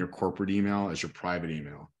credentials in your corporate email as your private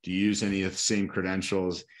email? Do you use any of the same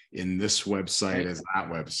credentials in this website as that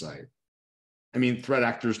website? I mean, threat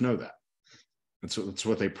actors know that. That's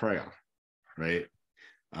what they prey on, right?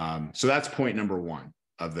 So that's point number one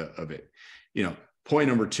of it. Point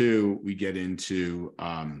number two, we get into.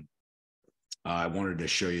 I wanted to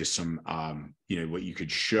show you some, what you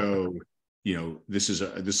could show. This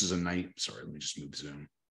is a night. Sorry, let me just move Zoom.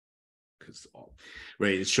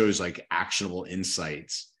 Right, it shows like actionable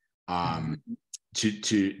insights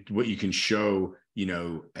to what you can show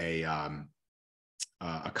a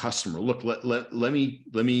customer. Look, let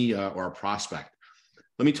me or a prospect,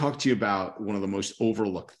 let me talk to you about one of the most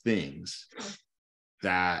overlooked things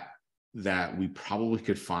that that we probably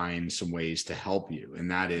could find some ways to help you.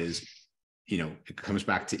 And that is, it comes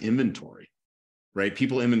back to inventory, right?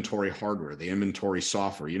 People inventory hardware, they inventory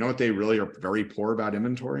software. You know what they really are very poor about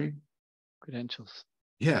inventory? Credentials.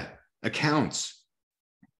 Yeah, accounts,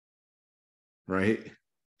 right?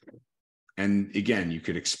 And again, you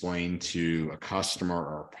could explain to a customer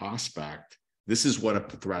or a prospect, this is what a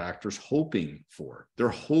threat actor is hoping for. They're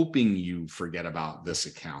hoping you forget about this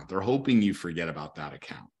account. They're hoping you forget about that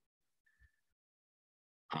account.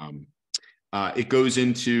 It goes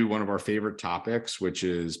into one of our favorite topics, which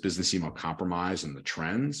is business email compromise and the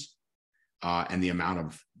trends, and the amount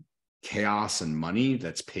of chaos and money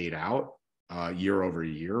that's paid out year over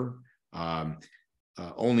year.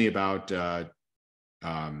 Only about,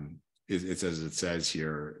 it says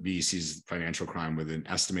here, VEC's financial crime with an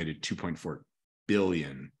estimated 2.4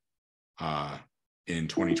 billion in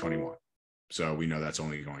 2021. So we know that's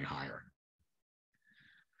only going higher.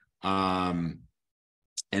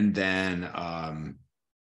 And then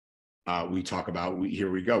we talk about,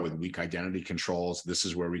 here we go with weak identity controls. This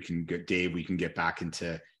is where we can get, Dave, we can get back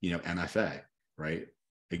into, MFA, right?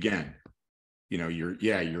 Again, I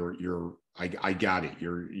got it.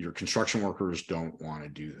 Your construction workers don't want to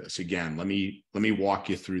do this. Again, let me walk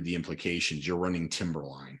you through the implications. You're running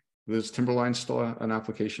Timberline. Is Timberline still an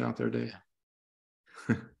application out there, Dave?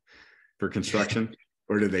 Yeah. For construction?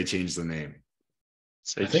 Or did they change the name?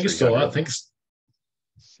 I think it's still out. I think it's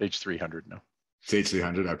Sage 300 now. Sage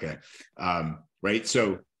 300, okay. Right.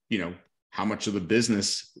 So, how much of the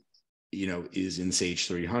business, is in Sage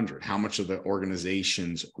 300? How much of the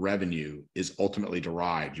organization's revenue is ultimately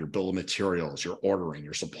derived? Your bill of materials, your ordering,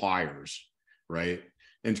 your suppliers, right?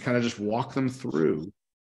 And kind of just walk them through,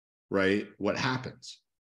 right, what happens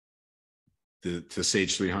to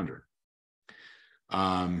Sage 300.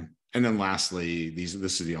 And then lastly, this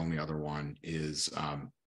is the only other one is,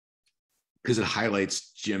 because it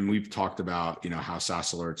highlights, Jim, we've talked about, how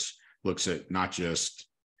SaaS Alerts looks at not just,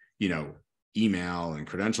 email and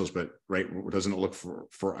credentials, but right, doesn't it look for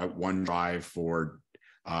OneDrive for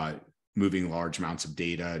moving large amounts of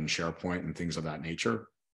data and SharePoint and things of that nature?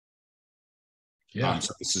 Yeah.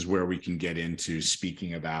 So this is where we can get into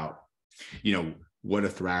speaking about, what a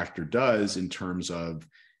threat actor does in terms of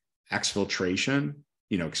exfiltration,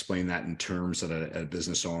 explain that in terms that a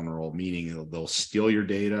business owner will, meaning they'll steal your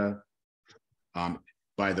data.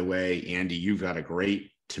 By the way, Andy, you've got a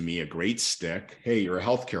great stick. Hey, you're a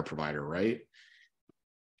healthcare provider, right?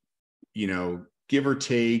 Give or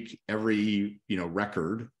take every,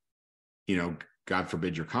 record, God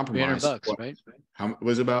forbid you're compromised. $300, right? How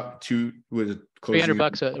was it about was it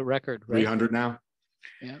 $300 a record, right? 300 now?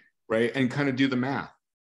 Yeah. Right. And kind of do the math,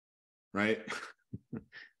 right?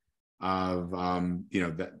 Of,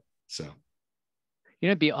 that, so.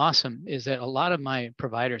 It'd be awesome is that a lot of my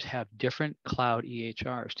providers have different cloud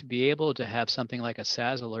EHRs. To be able to have something like a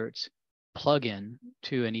SaaS Alerts plugin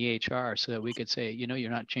to an EHR so that we could say, you're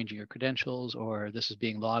not changing your credentials or this is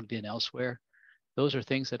being logged in elsewhere. Those are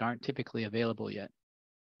things that aren't typically available yet.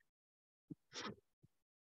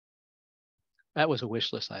 That was a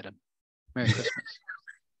wish list item. Merry Christmas.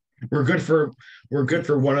 We're good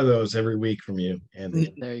for one of those every week from you,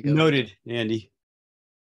 Andy. There you go. Noted, Andy.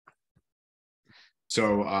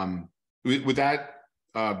 So with that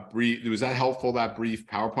was that helpful, that brief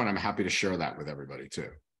PowerPoint? I'm happy to share that with everybody too.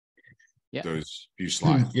 Yeah. Those few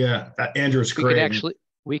slides. Yeah, Andrew, it's great.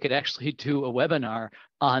 We could actually do a webinar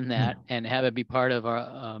on that and have it be part of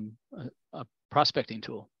our a prospecting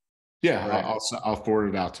tool. Yeah, right. I'll forward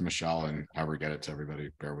it out to Michelle and have her get it to everybody.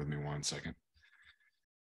 Bear with me 1 second.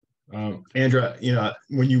 Andrew,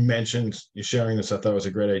 when you mentioned you sharing this, I thought it was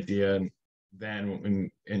a great idea, and then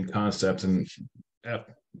in concept, and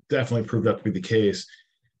definitely proved that to be the case.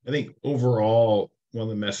 I think overall, one of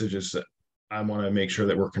the messages that I want to make sure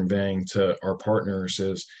that we're conveying to our partners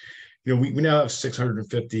is, we now have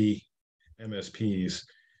 650 MSPs.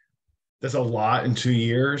 That's a lot in 2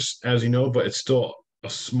 years, as you know, but it's still a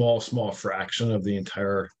small fraction of the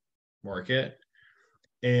entire market.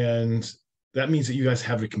 And that means that you guys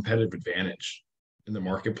have a competitive advantage in the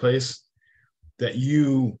marketplace that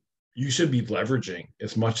you should be leveraging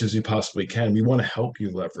as much as you possibly can. We want to help you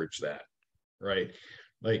leverage that, right?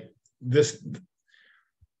 Like this,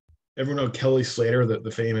 everyone knows Kelly Slater,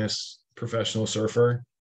 the famous professional surfer.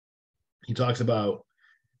 He talks about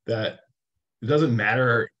that it doesn't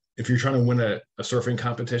matter if you're trying to win a surfing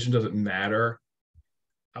competition, doesn't matter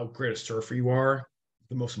how great a surfer you are.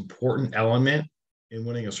 The most important element in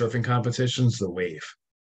winning a surfing competition is the wave.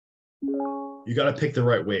 You got to pick the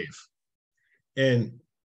right wave. And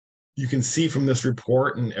you can see from this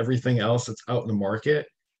report and everything else that's out in the market,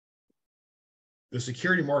 the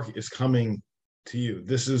security market is coming to you.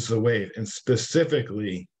 This is the wave, and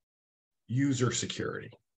specifically user security,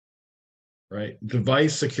 right?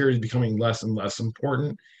 Device security is becoming less and less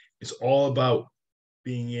important. It's all about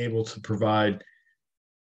being able to provide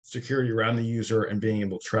security around the user and being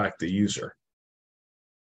able to track the user.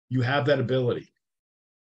 You have that ability.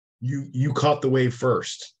 You caught the wave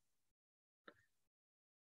first.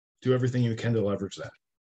 Do everything you can to leverage that.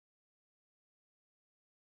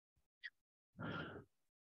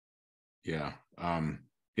 Yeah.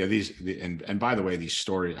 And by the way, these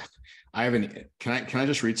stories, I haven't, can I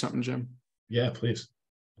just read something, Jim? Yeah, please.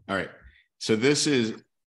 All right. So this is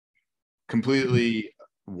completely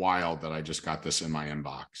wild that I just got this in my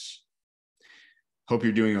inbox. Hope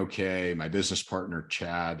you're doing okay. My business partner,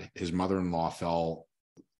 Chad, his mother-in-law fell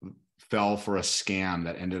for a scam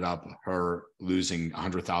that ended up her losing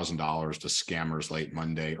 $100,000 to scammers late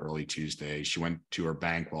Monday, early Tuesday. She went to her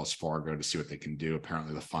bank, Wells Fargo, to see what they can do.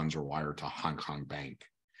 Apparently the funds were wired to a Hong Kong bank.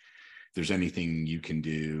 If there's anything you can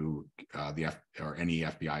do, any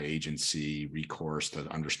FBI agency, recourse that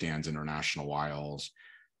understands international wiles,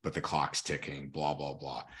 but the clock's ticking, blah, blah,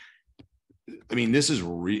 blah. I mean, this is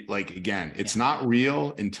again, it's not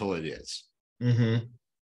real until it is. Mm-hmm.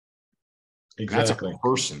 Exactly. That's a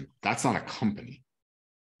person. That's not a company.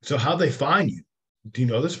 So how'd they find you? Do you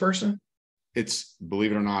know this person? It's,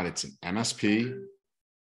 believe it or not, it's an MSP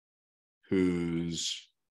whose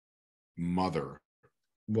mother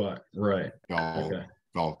What? Right.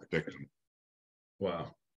 fell victim.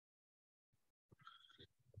 Wow.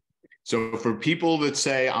 So for people that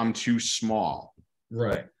say I'm too small,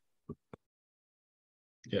 right.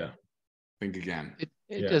 Yeah. Think again.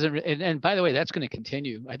 It doesn't, and by the way, that's going to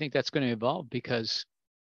continue. I think that's going to evolve because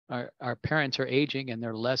our parents are aging and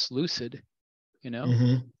they're less lucid,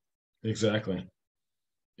 Mm-hmm. Exactly.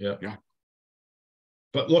 Yeah. Yeah.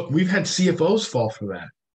 But look, we've had CFOs fall for that.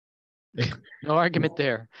 No argument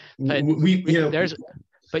there. But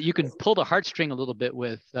but you can pull the heartstring a little bit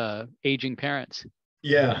with aging parents.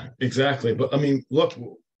 Yeah, exactly. But I mean, look,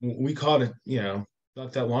 we caught it,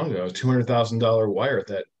 not that long ago, $200,000 wire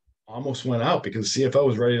that almost went out because the CFO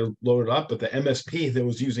was ready to load it up, but the MSP that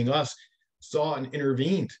was using us saw and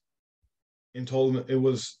intervened and told them it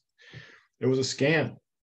was a scam.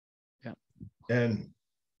 Yeah. And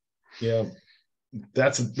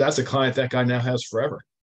that's a client that guy now has forever,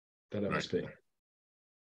 that MSP. Right.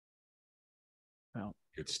 Wow.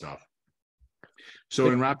 Good stuff. So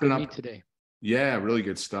in wrapping up today. Yeah, really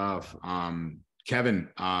good stuff. Kevin,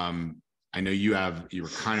 I know you were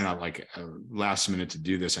kind enough last minute to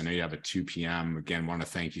do this. I know you have a 2 p.m. Again, want to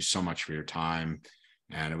thank you so much for your time.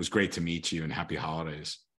 And it was great to meet you, and happy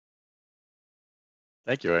holidays.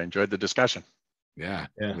 Thank you. I enjoyed the discussion. Yeah.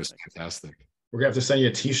 It was fantastic. We're going to have to send you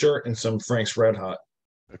a t-shirt and some Frank's Red Hot.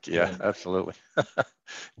 Okay, yeah, absolutely.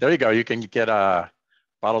 There you go. You can get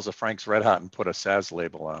bottles of Frank's Red Hot and put a SaaS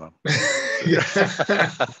label on them.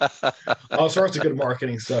 All sorts of good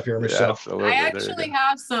marketing stuff here, Michelle. Yeah, absolutely. I actually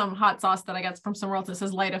have some hot sauce that I got from somewhere else that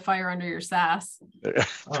says "Light a fire under your SaaS."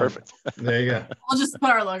 Perfect. There you go. We'll just put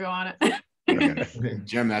our logo on it. Okay.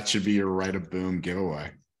 Jim, that should be your Write a Boom giveaway.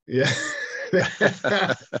 Yeah.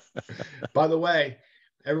 By the way,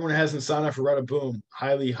 everyone who hasn't signed up for Write a Boom,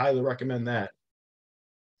 highly recommend that.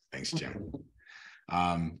 Thanks, Jim.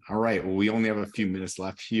 All right. Well, we only have a few minutes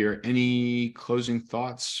left here. Any closing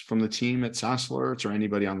thoughts from the team at SaaS Alerts or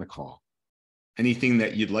anybody on the call? Anything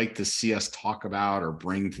that you'd like to see us talk about or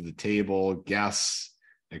bring to the table, guests,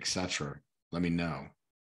 etc.? Let me know.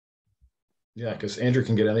 Yeah, because Andrew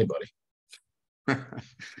can get anybody.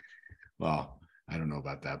 Well, I don't know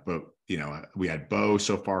about that, but we had Bo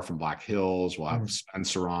so far from Black Hills. We'll have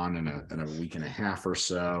Spencer on in a week and a half or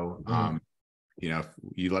so. If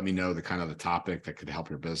you let me know the kind of the topic that could help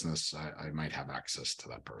your business, I might have access to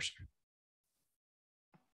that person.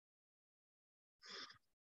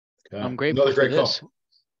 Okay. I'm grateful Another great for this. call.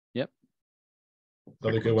 Yep.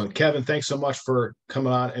 Another good one. Kevin, thanks so much for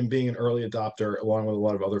coming on and being an early adopter, along with a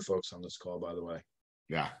lot of other folks on this call, by the way.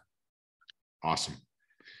 Yeah. Awesome.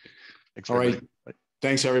 Thanks, all right.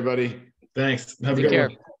 Thanks, everybody. Thanks. Have a Take good care.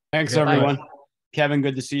 one. Thanks, Yeah, everyone. bye. Kevin,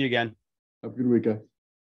 good to see you again. Have a good weekend.